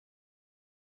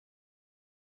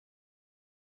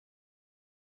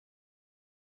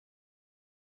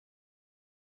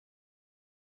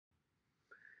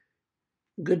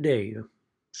Good day.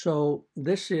 So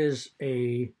this is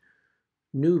a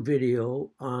new video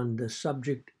on the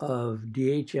subject of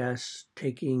DHS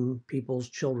taking people's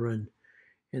children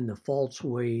and the false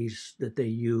ways that they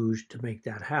use to make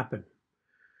that happen.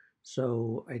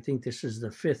 So I think this is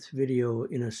the fifth video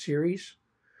in a series.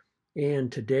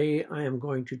 And today I am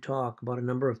going to talk about a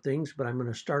number of things, but I'm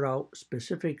going to start out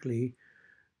specifically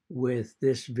with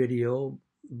this video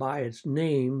by its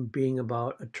name being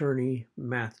about attorney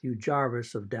Matthew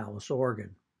Jarvis of Dallas,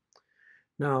 Oregon.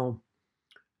 Now,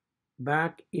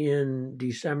 back in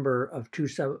December of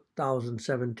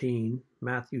 2017,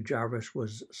 Matthew Jarvis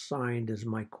was signed as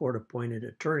my court-appointed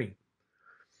attorney.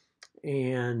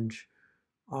 And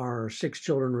our 6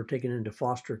 children were taken into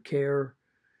foster care.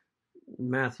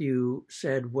 Matthew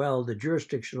said, well, the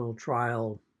jurisdictional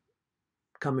trial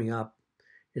coming up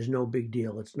is no big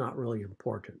deal. It's not really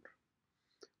important.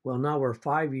 Well, now we're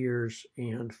 5 years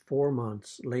and 4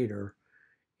 months later,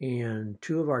 and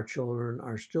 2 of our children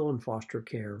are still in foster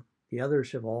care. The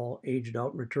others have all aged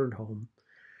out and returned home.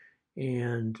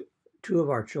 And 2 of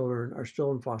our children are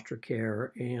still in foster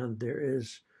care, and there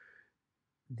is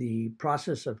the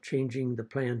process of changing the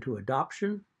plan to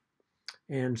adoption.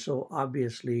 And so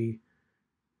obviously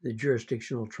the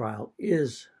jurisdictional trial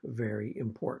is very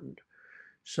important.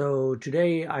 So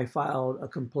today I filed a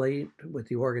complaint with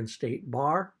the Oregon State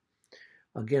Bar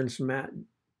against Matt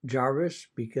Jarvis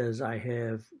because I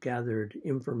have gathered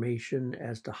information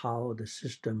as to how the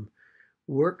system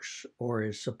works or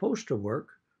is supposed to work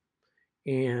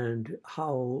and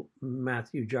how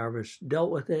Matthew Jarvis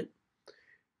dealt with it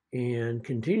and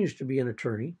continues to be an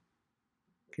attorney,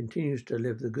 continues to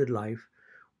live the good life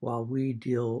while we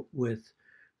deal with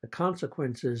the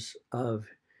consequences of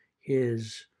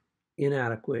his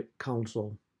inadequate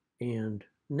counsel and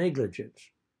negligence.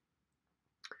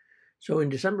 So in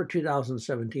December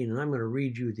 2017, and I'm going to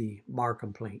read you the bar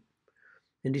complaint.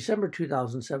 In December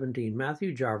 2017,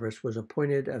 Matthew Jarvis was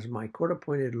appointed as my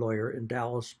court-appointed lawyer in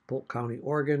Dallas, Polk County,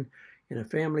 Oregon, in a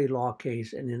family law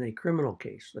case and in a criminal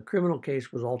case. The criminal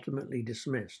case was ultimately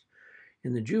dismissed.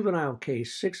 In the juvenile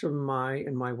case, 6 of my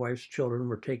and my wife's children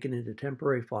were taken into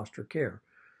temporary foster care.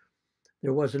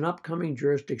 There was an upcoming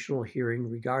jurisdictional hearing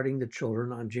regarding the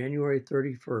children on January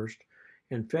 31st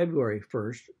and February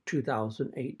 1st,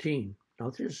 2018. Now,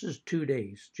 this is 2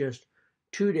 days, just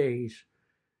 2 days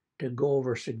to go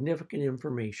over significant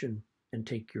information and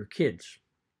take your kids,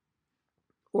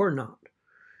 or not.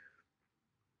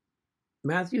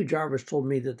 Matthew Jarvis told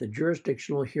me that the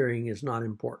jurisdictional hearing is not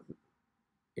important.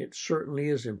 It certainly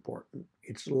is important.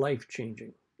 It's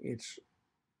life-changing. It's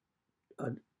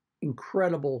an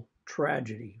incredible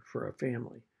tragedy for a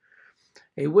family.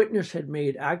 A witness had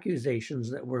made accusations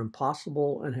that were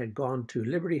impossible and had gone to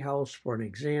Liberty House for an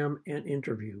exam and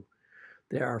interview.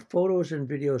 There are photos and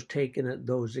videos taken at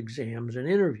those exams and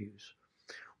interviews.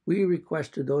 We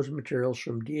requested those materials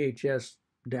from DHS,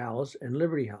 Dallas, and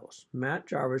Liberty House. Matt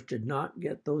Jarvis did not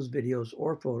get those videos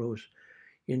or photos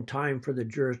in time for the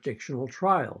jurisdictional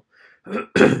trial.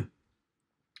 The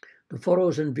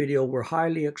photos and video were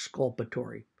highly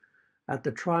exculpatory. At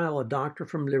the trial, a doctor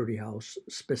from Liberty House,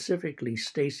 specifically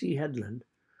Stacey Hedlund,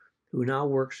 who now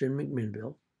works in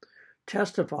McMinnville,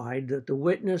 testified that the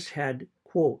witness had,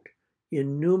 quote,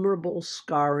 innumerable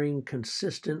scarring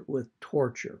consistent with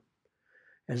torture.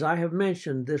 As I have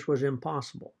mentioned, this was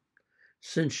impossible.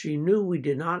 Since she knew we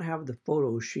did not have the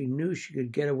photos, she knew she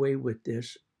could get away with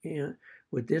this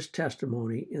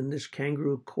testimony in this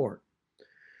kangaroo court.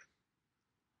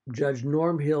 Judge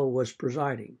Norm Hill was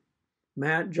presiding.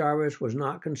 Matt Jarvis was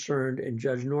not concerned, and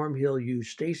Judge Norm Hill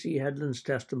used Stacey Hedlund's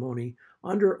testimony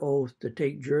under oath to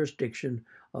take jurisdiction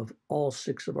of all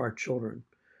 6 of our children.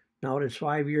 Now it is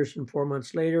 5 years and 4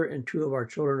 months later, and 2 of our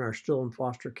children are still in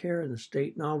foster care, and the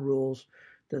state now rules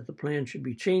that the plan should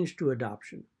be changed to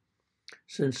adoption.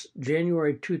 Since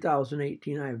January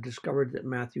 2018, I have discovered that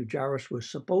Matthew Jarvis was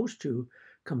supposed to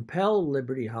compel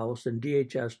Liberty House and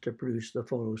DHS to produce the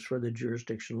photos for the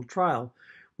jurisdictional trial,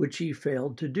 which he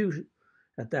failed to do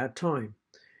at that time.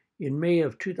 In May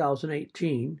of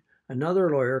 2018, another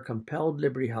lawyer compelled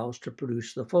Liberty House to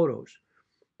produce the photos.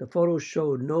 The photos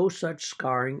showed no such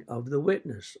scarring of the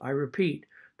witness. I repeat,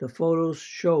 the photos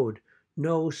showed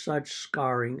no such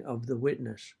scarring of the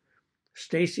witness.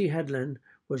 Stacey Hedlund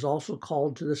was also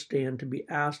called to the stand to be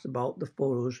asked about the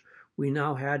photos we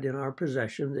now had in our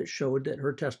possession that showed that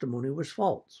her testimony was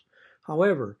false.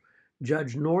 However,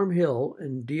 Judge Norm Hill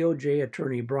and DOJ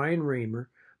attorney Brian Raymer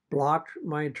blocked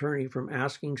my attorney from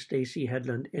asking Stacey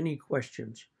Hedlund any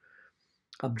questions.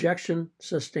 Objection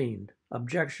sustained,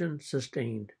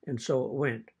 and so it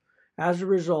went. As a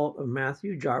result of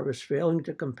Matthew Jarvis failing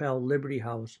to compel Liberty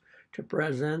House to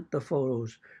present the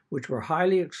photos, which were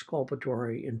highly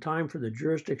exculpatory, in time for the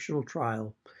jurisdictional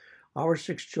trial, our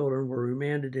 6 children were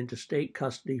remanded into state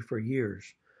custody for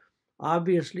years.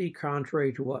 Obviously,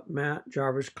 contrary to what Matt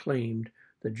Jarvis claimed,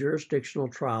 the jurisdictional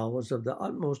trial was of the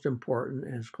utmost importance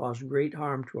and has caused great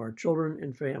harm to our children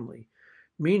and family.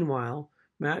 Meanwhile,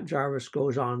 Matt Jarvis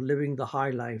goes on living the high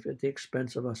life at the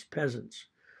expense of us peasants.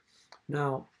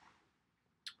 Now,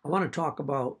 I want to talk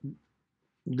about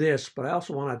this, but I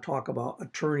also want to talk about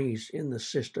attorneys in the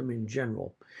system in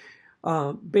general.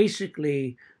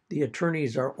 Basically, the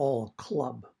attorneys are all a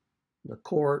club. The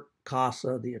court,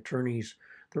 CASA, the attorneys,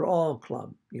 they're all a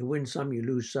club. You win some, you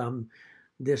lose some.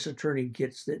 This attorney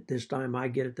gets it this time, I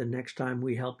get it the next time.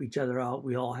 We help each other out.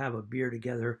 We all have a beer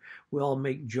together. We all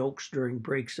make jokes during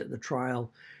breaks at the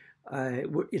trial.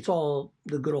 It's all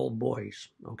the good old boys,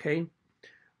 okay?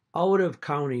 Out of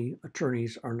county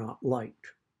attorneys are not liked,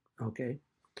 okay?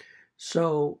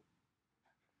 So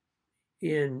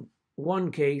in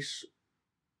one case,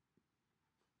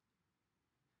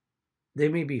 they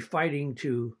may be fighting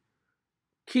to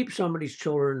keep somebody's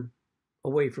children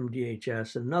away from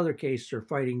DHS. In another case, they're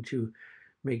fighting to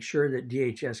make sure that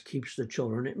DHS keeps the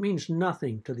children. It means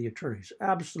nothing to the attorneys,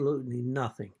 absolutely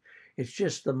nothing. It's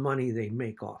just the money they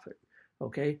make off it,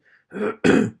 okay?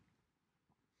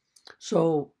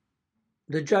 So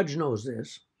the judge knows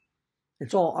this.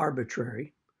 It's all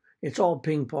arbitrary. It's all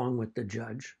ping pong with the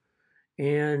judge.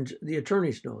 And the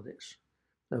attorneys know this,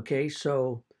 okay?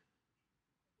 So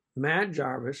Matt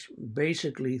Jarvis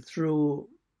basically threw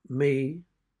me,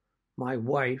 my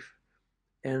wife,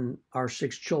 and our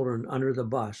 6 children under the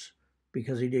bus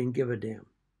because he didn't give a damn.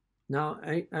 Now,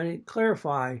 I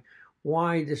clarify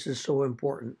why this is so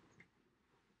important.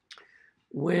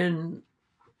 When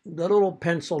the little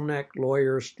pencil neck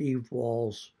lawyer, Steve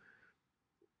Walls,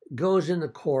 goes in the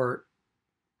court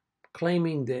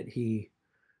claiming that he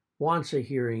wants a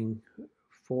hearing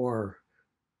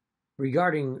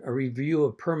regarding a review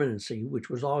of permanency, which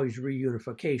was always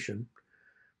reunification,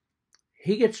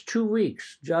 he gets 2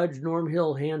 weeks. Judge Norm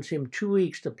Hill hands him 2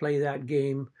 weeks to play that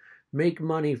game, make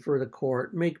money for the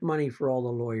court, make money for all the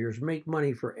lawyers, make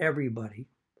money for everybody,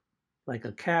 like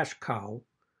a cash cow.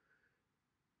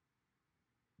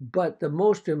 But the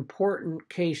most important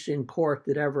case in court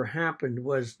that ever happened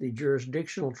was the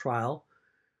jurisdictional trial,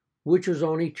 which was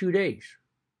only 2 days.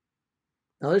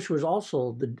 Now, this was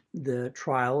also the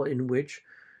trial in which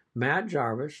Matt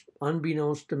Jarvis,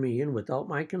 unbeknownst to me and without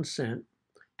my consent,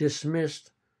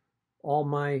 dismissed all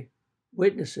my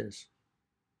witnesses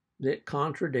that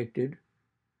contradicted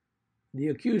the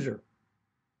accuser.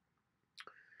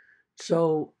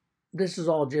 So this is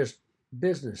all just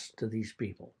business to these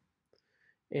people.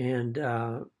 And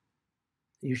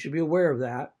you should be aware of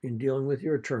that in dealing with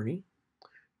your attorney.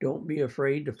 Don't be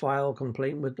afraid to file a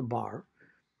complaint with the bar.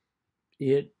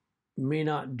 It may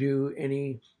not do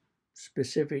any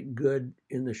specific good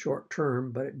in the short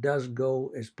term, but it does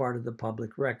go as part of the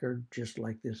public record, just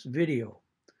like this video.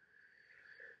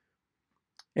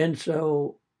 And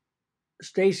so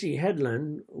Stacey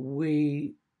Hedlund,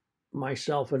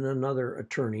 myself and another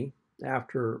attorney,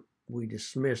 after we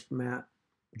dismissed Matt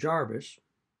Jarvis,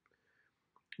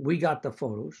 we got the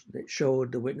photos that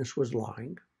showed the witness was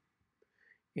lying,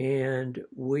 and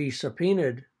we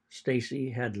subpoenaed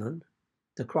Stacey Hedlund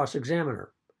to cross-examine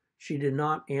her. She did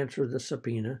not answer the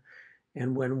subpoena,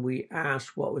 and when we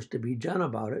asked what was to be done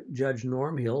about it, Judge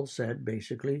Norm Hill said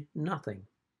basically nothing.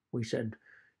 We said,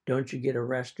 don't you get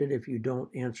arrested if you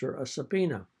don't answer a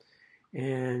subpoena?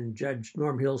 And Judge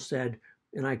Norm Hill said,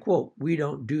 and I quote, "We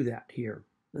don't do that here."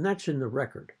 And that's in the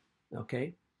record,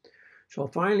 okay? So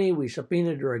finally, we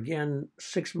subpoenaed her again.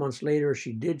 6 months later,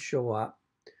 she did show up.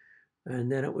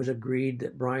 And then it was agreed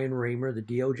that Brian Raymer, the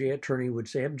DOJ attorney, would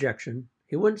say objection.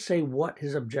 He wouldn't say what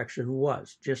his objection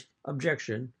was, just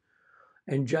objection.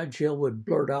 And Judge Hill would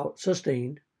blurt out,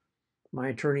 sustained. My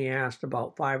attorney asked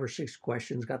about 5 or 6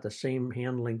 questions, got the same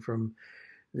handling from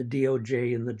the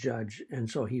DOJ and the judge. And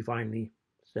so he finally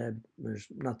said, there's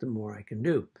nothing more I can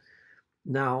do.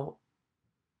 Now,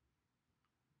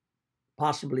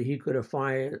 possibly he could have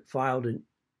filed a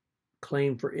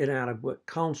claim for inadequate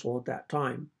counsel at that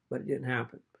time, but it didn't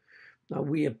happen. Now,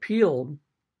 we appealed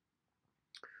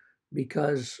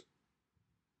because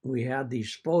we had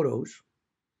these photos,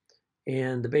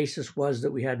 and the basis was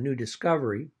that we had new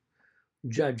discovery.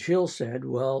 Judge Hill said,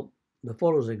 well, the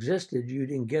photos existed, you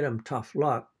didn't get them, tough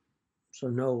luck, so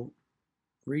no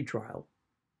retrial.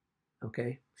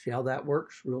 Okay, see how that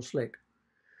works? Real slick.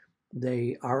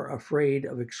 They are afraid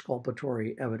of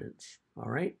exculpatory evidence, all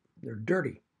right? They're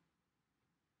dirty,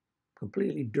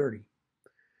 completely dirty.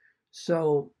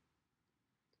 So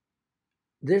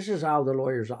this is how the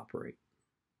lawyers operate.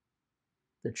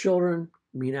 The children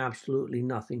mean absolutely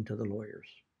nothing to the lawyers.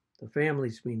 The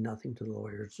families mean nothing to the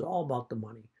lawyers. It's all about the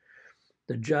money.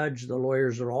 The judge, the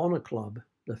lawyers are all in a club.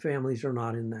 The families are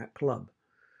not in that club.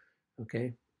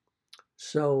 Okay?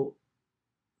 So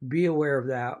be aware of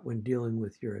that when dealing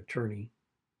with your attorney.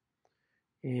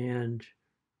 And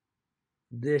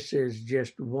this is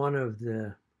just one of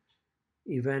the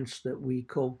events that we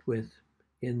coped with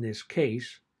in this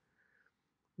case.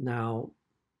 Now,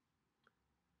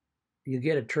 you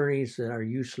get attorneys that are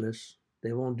useless.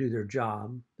 They won't do their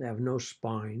job. They have no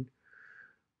spine.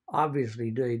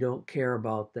 Obviously, they don't care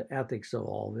about the ethics of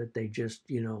all of it. They just,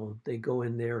 they go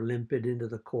in there, limp it into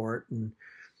the court and,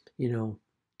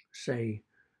 say,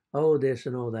 oh, this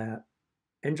and oh, that.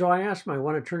 And so I asked my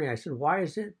one attorney, I said, why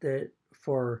is it that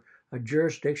for a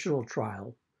jurisdictional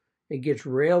trial, it gets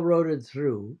railroaded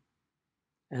through,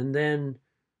 and then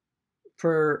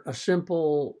for a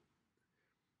simple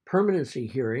permanency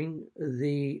hearing,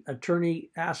 the attorney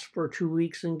asks for 2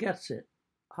 weeks and gets it?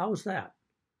 How's that?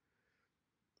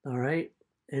 All right.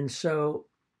 And so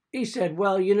he said,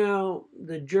 well,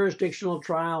 the jurisdictional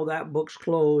trial, that book's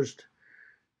closed.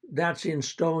 That's in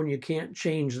stone. You can't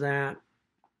change that.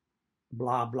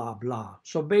 Blah, blah, blah.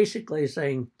 So basically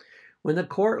saying when the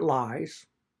court lies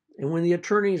and when the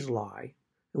attorneys lie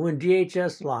and when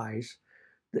DHS lies,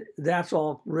 that's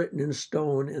all written in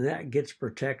stone and that gets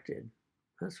protected.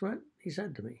 That's what he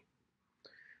said to me.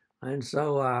 And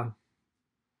so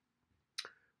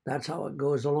that's how it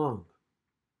goes along.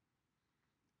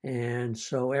 And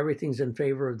so everything's in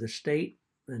favor of the state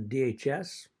and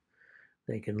DHS.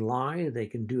 They can lie, they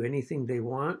can do anything they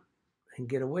want and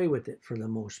get away with it for the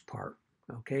most part.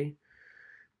 Okay?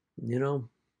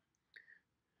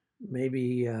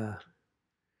 Maybe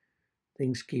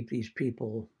things keep these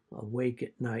people awake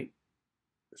at night.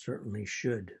 Certainly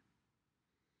should.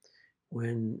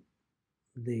 When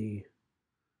the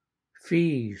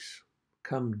fees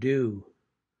come due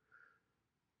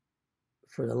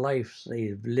for the lives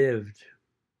they've lived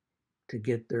to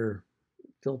get their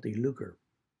filthy lucre.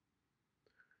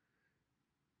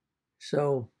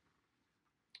 So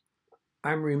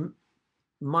I'm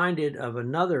reminded of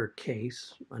another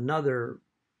case, another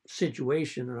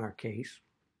situation in our case,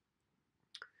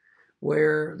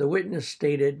 where the witness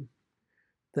stated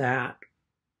that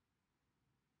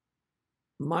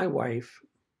my wife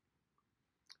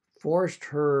forced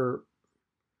her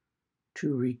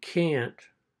to recant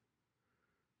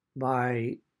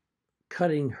by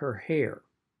cutting her hair.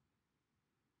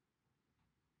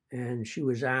 And she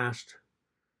was asked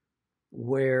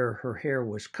where her hair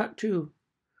was cut to.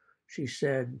 She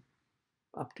said,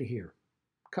 up to here.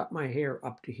 Cut my hair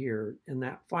up to here. And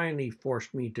that finally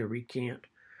forced me to recant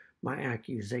my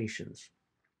accusations.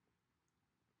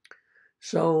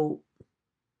 So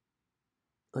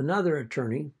another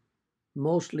attorney,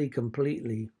 mostly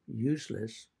completely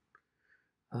useless,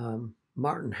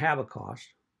 Martin Habacost,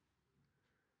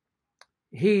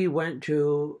 he went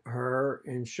to her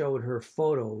and showed her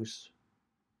photos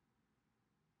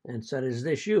and said, is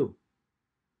this you?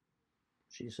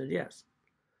 She said, yes.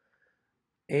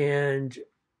 And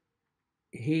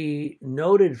he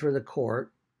noted for the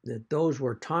court that those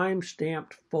were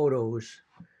time-stamped photos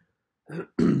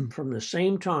from the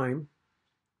same time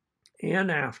and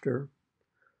after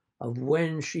of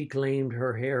when she claimed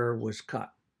her hair was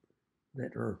cut,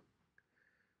 that her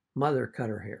mother cut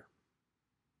her hair.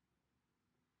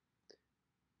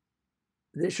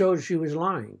 This shows she was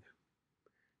lying.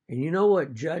 And you know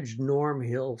what Judge Norm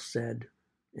Hill said?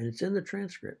 And it's in the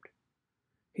transcript.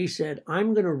 He said,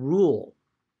 I'm going to rule.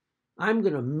 I'm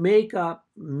going to make up,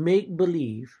 make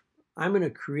believe. I'm going to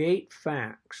create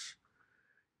facts.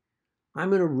 I'm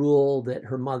going to rule that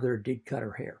her mother did cut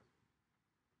her hair.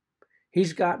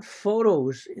 He's got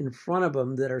photos in front of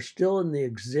him that are still in the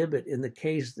exhibit in the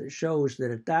case that shows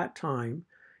that at that time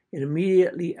and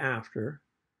immediately after,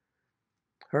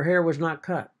 her hair was not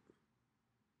cut.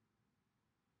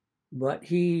 But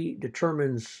he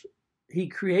determines, he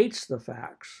creates the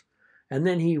facts, and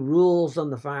then he rules on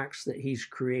the facts that he's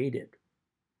created.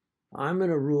 I'm going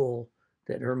to rule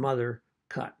that her mother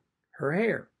cut her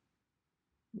hair.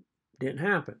 Didn't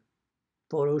happen.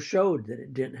 Photos showed that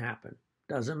it didn't happen.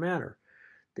 Doesn't matter.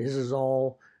 This is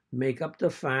all make up the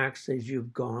facts as you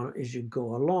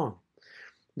go along.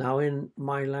 Now, in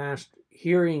my last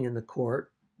hearing in the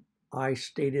court, I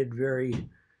stated very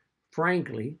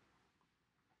frankly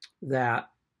that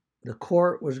the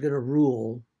court was going to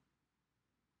rule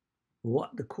what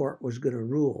the court was going to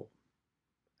rule.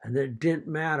 And that it didn't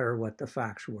matter what the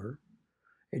facts were.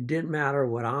 It didn't matter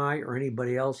what I or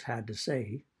anybody else had to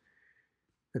say.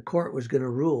 the court was going to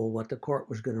rule what the court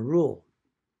was going to rule.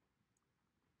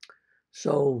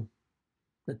 So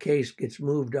the case gets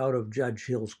moved out of Judge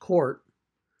Hill's court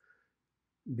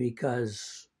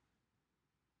because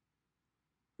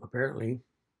apparently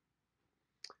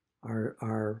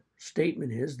our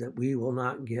statement is that we will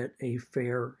not get a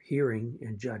fair hearing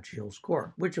in Judge Hill's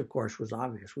court, which of course was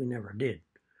obvious. We never did.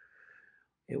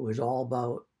 It was all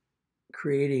about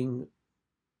creating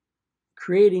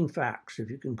facts, if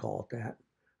you can call it that,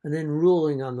 and then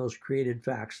ruling on those created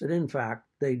facts that in fact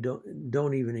they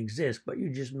don't even exist, but you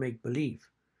just make believe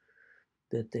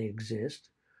that they exist.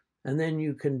 And then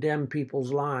you condemn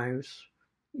people's lives.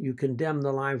 You condemn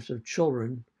the lives of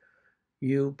children.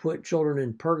 You put children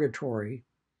in purgatory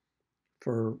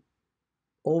for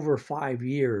over 5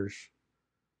 years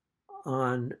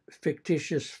on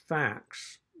fictitious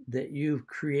facts that you've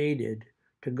created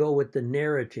to go with the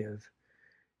narrative,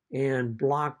 and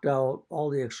blocked out all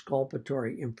the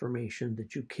exculpatory information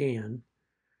that you can,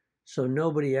 so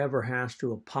nobody ever has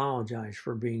to apologize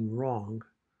for being wrong,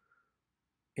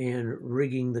 and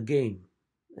rigging the game.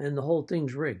 And the whole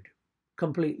thing's rigged,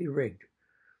 completely rigged.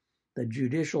 The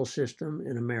judicial system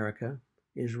in America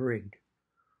is rigged,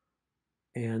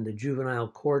 and the juvenile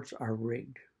courts are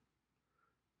rigged.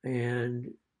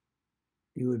 And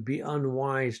you would be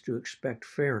unwise to expect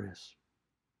fairness.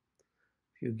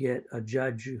 If you get a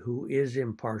judge who is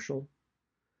impartial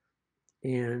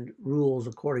and rules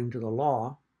according to the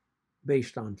law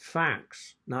based on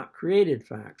facts, not created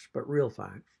facts, but real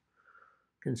facts,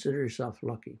 consider yourself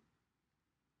lucky.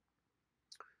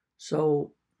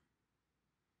 So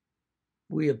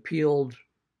we appealed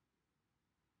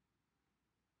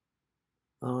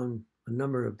on a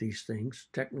number of these things.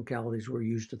 Technicalities were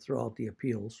used to throw out the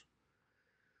appeals.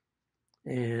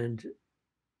 And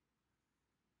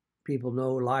people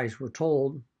know lies were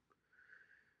told.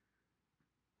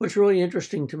 What's really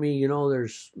interesting to me,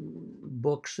 there's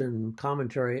books and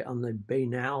commentary on the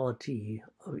banality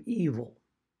of evil.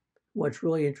 What's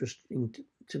really interesting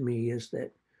to me is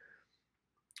that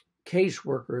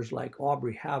caseworkers like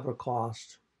Aubrey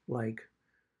Havercost, like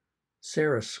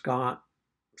Sarah Scott,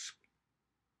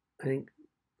 I think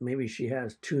maybe she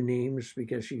has 2 names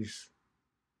because she's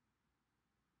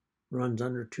runs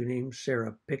under 2 names,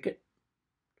 Sarah Pickett.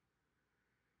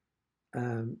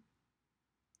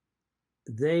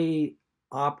 They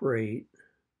operate,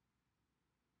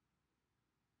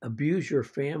 abuse your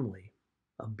family,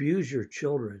 abuse your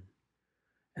children,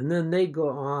 and then they go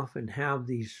off and have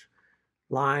these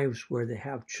lives where they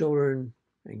have children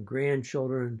and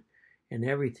grandchildren and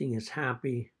everything is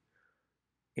happy,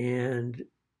 and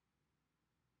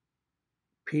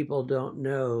people don't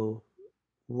know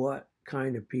what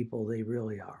kind of people they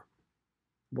really are,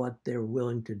 what they're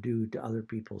willing to do to other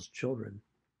people's children.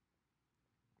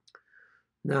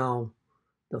 Now,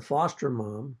 the foster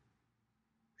mom,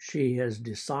 she has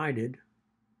decided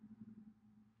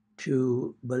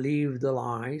to believe the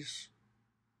lies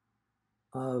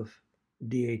of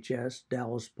DHS,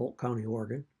 Dallas, Polk County,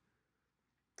 Oregon,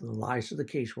 the lies of the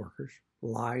caseworkers,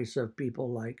 lies of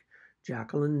people like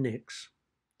Jacqueline Nix,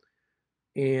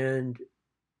 and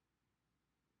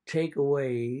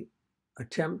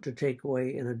attempt to take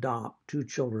away and adopt 2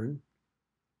 children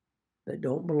that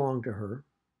don't belong to her,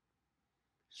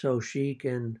 so she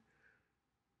can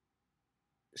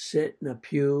sit in a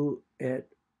pew at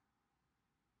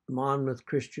Monmouth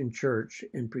Christian Church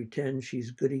and pretend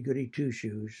she's goody-goody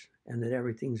two-shoes and that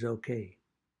everything's okay.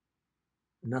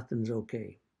 Nothing's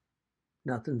okay.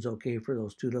 Nothing's okay for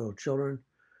those 2 little children.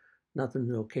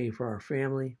 Nothing's okay for our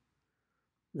family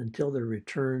until they're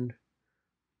returned.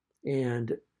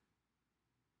 And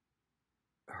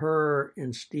her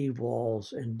and Steve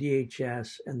Walls and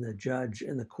DHS and the judge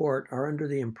and the court are under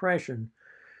the impression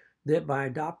that by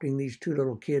adopting these 2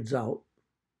 little kids out,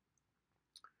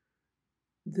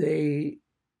 they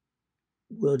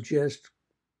will just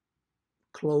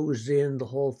close in the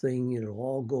whole thing. It'll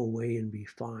all go away and be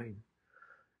fine.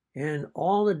 And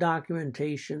all the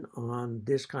documentation on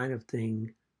this kind of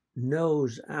thing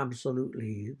knows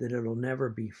absolutely that it'll never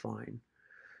be fine.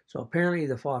 So apparently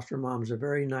the foster mom's a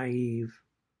very naive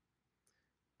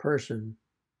person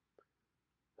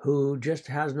who just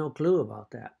has no clue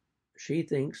about that. She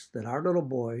thinks that our little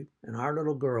boy and our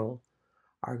little girl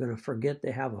are going to forget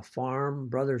they have a farm,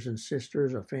 brothers and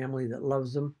sisters, a family that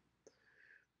loves them,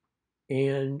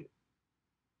 and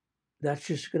that's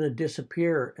just going to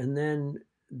disappear, and then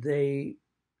they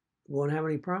won't have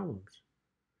any problems.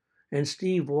 And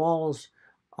Steve Walls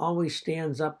always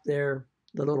stands up there,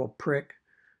 the little prick,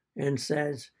 and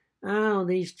says, oh,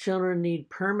 these children need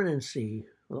permanency.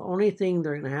 Well, the only thing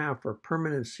they're going to have for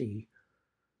permanency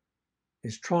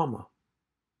is trauma.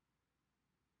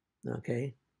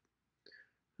 Okay.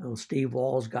 Well, Steve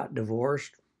Walls got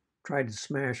divorced, tried to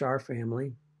smash our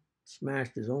family,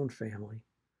 smashed his own family,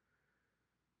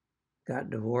 got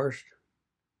divorced.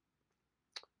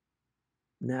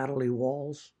 Natalie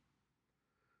Walls.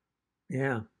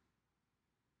 Yeah.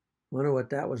 Wonder what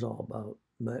that was all about.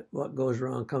 But what goes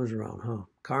around comes around, huh?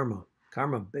 Karma.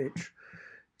 Karma, bitch.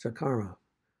 It's a karma.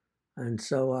 And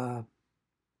so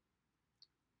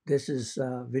this is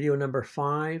video number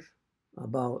 5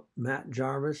 about Matt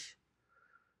Jarvis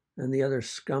and the other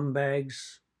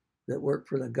scumbags that work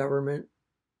for the government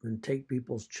and take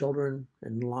people's children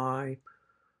and lie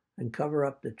and cover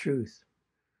up the truth.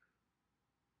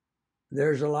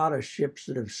 There's a lot of ships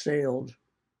that have sailed,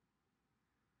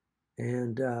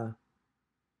 and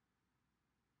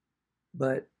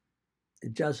but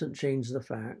it doesn't change the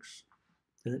facts,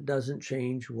 and it doesn't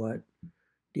change what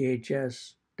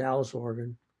DHS, Dallas,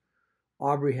 Oregon,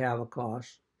 Aubrey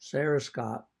Havicost, Sarah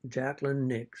Scott, Jacqueline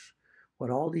Nix, what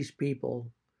all these people,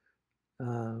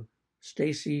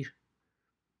 Stacey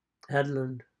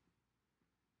Hedlund,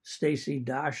 Stacy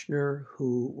Dashner,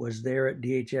 who was there at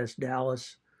DHS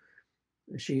Dallas.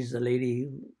 She's the lady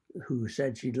who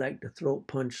said she'd like to throat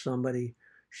punch somebody.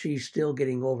 She's still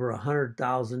getting over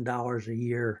 $100,000 a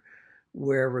year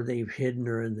wherever they've hidden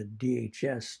her in the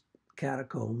DHS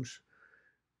catacombs,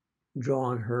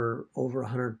 drawing her over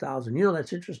 100,000. You know,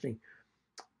 that's interesting.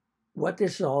 What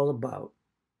this is all about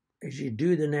is you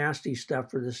do the nasty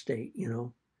stuff for the state, you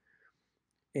know,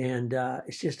 and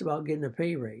it's just about getting a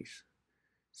pay raise.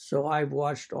 So I've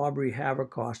watched Aubrey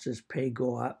Havicost's pay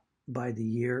go up by the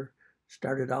year.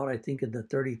 Started out, I think, in the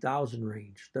 30,000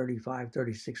 range, 35,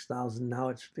 36,000. Now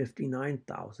it's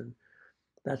 59,000.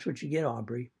 That's what you get,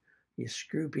 Aubrey. You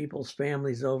screw people's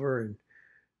families over and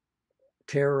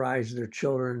terrorize their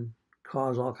children,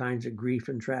 cause all kinds of grief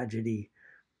and tragedy,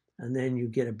 and then you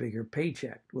get a bigger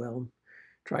paycheck. Well,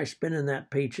 try spending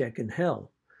that paycheck in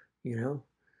hell, you know?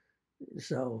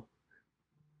 So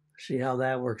see how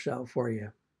that works out for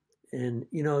you. And,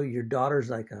 you know, your daughter's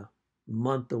like a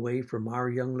month away from our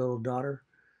young little daughter.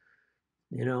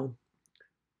 You know,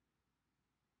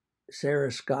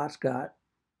 Sarah Scott's got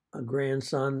a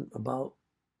grandson about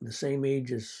the same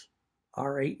age as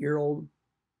our 8-year-old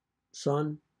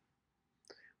son.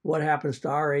 What happens to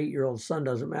our 8-year-old son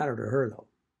doesn't matter to her, though.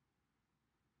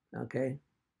 Okay?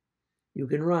 You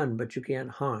can run, but you can't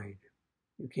hide.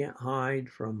 You can't hide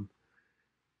from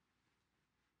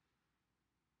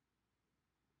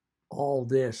all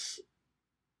this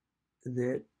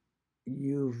that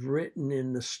you've written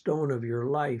in the stone of your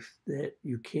life that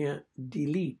you can't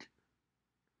delete.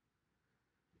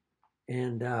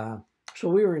 And so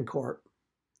we were in court,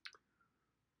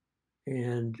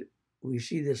 and we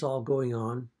see this all going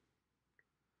on,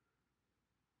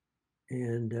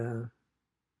 and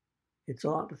it's a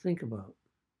lot to think about.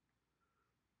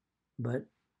 But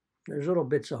there's little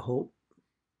bits of hope.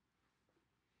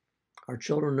 Our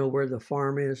children know where the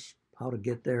farm is, how to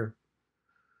get there,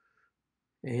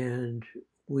 and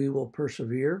we will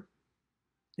persevere,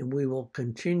 and we will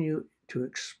continue to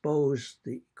expose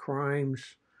the crimes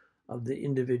of the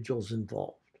individuals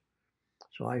involved.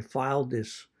 So I filed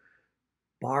this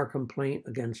bar complaint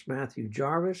against Matthew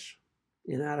Jarvis,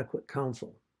 inadequate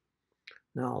counsel.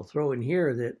 Now I'll throw in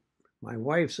here that my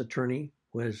wife's attorney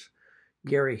was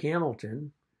Gary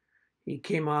Hamilton. He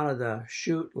came out of the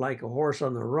chute like a horse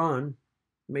on the run,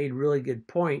 made really good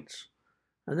points,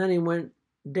 and then he went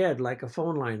dead like a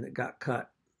phone line that got cut.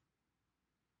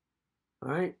 All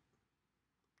right?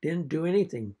 Didn't do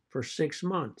anything for 6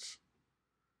 months.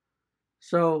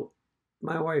 So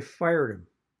my wife fired him.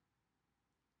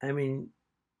 I mean,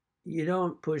 you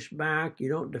don't push back, you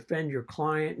don't defend your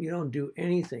client, you don't do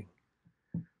anything.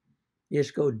 You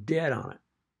just go dead on it.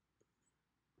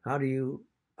 How do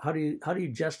you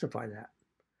justify that?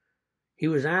 He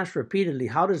was asked repeatedly,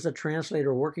 how does the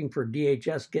translator working for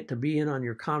DHS get to be in on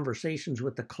your conversations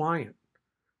with the client,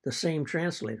 the same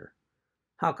translator?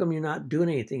 How come you're not doing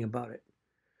anything about it?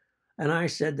 And I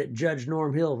said that Judge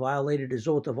Norm Hill violated his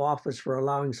oath of office for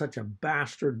allowing such a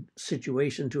bastard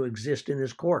situation to exist in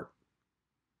his court.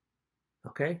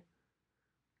 Okay?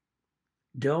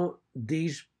 Don't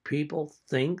these people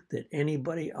think that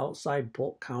anybody outside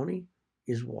Polk County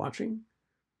is watching?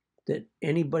 That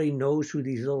anybody knows who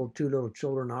these two little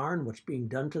children are and what's being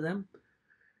done to them?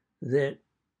 That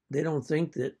they don't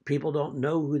think that people don't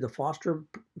know who the foster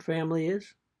family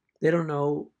is? They don't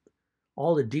know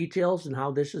all the details and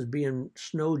how this is being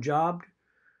snow jobbed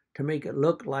to make it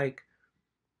look like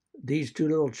these two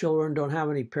little children don't have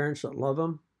any parents that love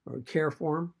them or care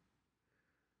for them.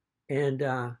 And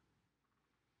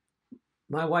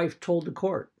my wife told the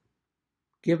court,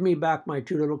 Give me back my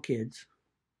 2 little kids.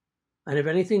 And if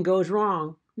anything goes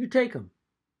wrong, you take them.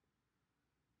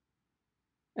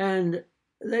 And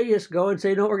they just go and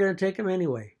say, no, we're going to take them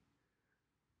anyway.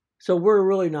 So we're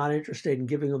really not interested in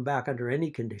giving them back under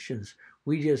any conditions.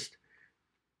 We just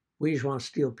want to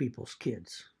steal people's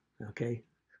kids. Okay?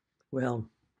 Well,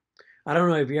 I don't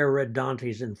know if you ever read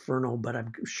Dante's Inferno, but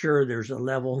I'm sure there's a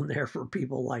level in there for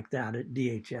people like that at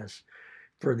DHS,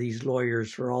 for these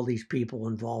lawyers, for all these people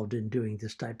involved in doing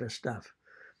this type of stuff.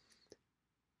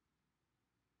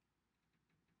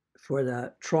 For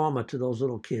the trauma to those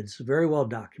little kids, very well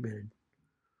documented.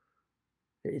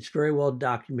 It's very well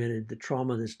documented, the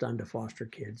trauma that's done to foster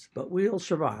kids, but we'll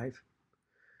survive,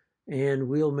 and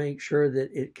we'll make sure that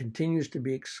it continues to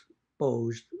be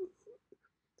exposed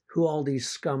who all these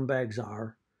scumbags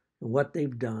are and what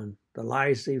they've done, the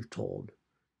lies they've told.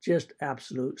 Just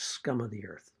absolute scum of the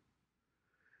earth.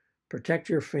 Protect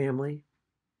your family.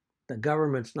 The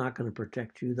government's not going to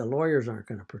protect you. The lawyers aren't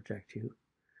going to protect you.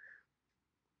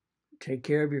 Take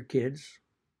care of your kids.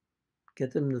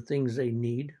 Get them the things they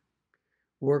need.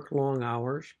 Work long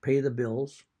hours. Pay the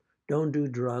bills. Don't do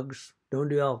drugs. Don't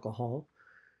do alcohol.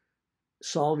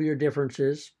 Solve your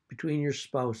differences between your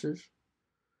spouses.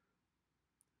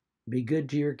 Be good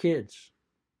to your kids,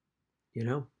 you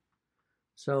know?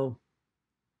 So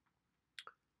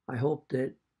I hope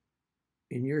that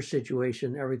in your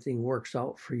situation, everything works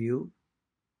out for you.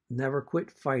 Never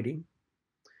quit fighting,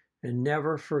 and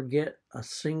never forget a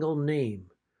single name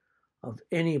of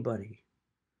anybody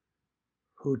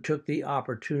who took the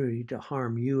opportunity to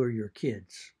harm you or your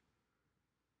kids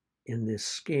in this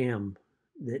scam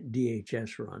that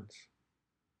DHS runs.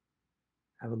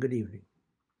 Have a good evening.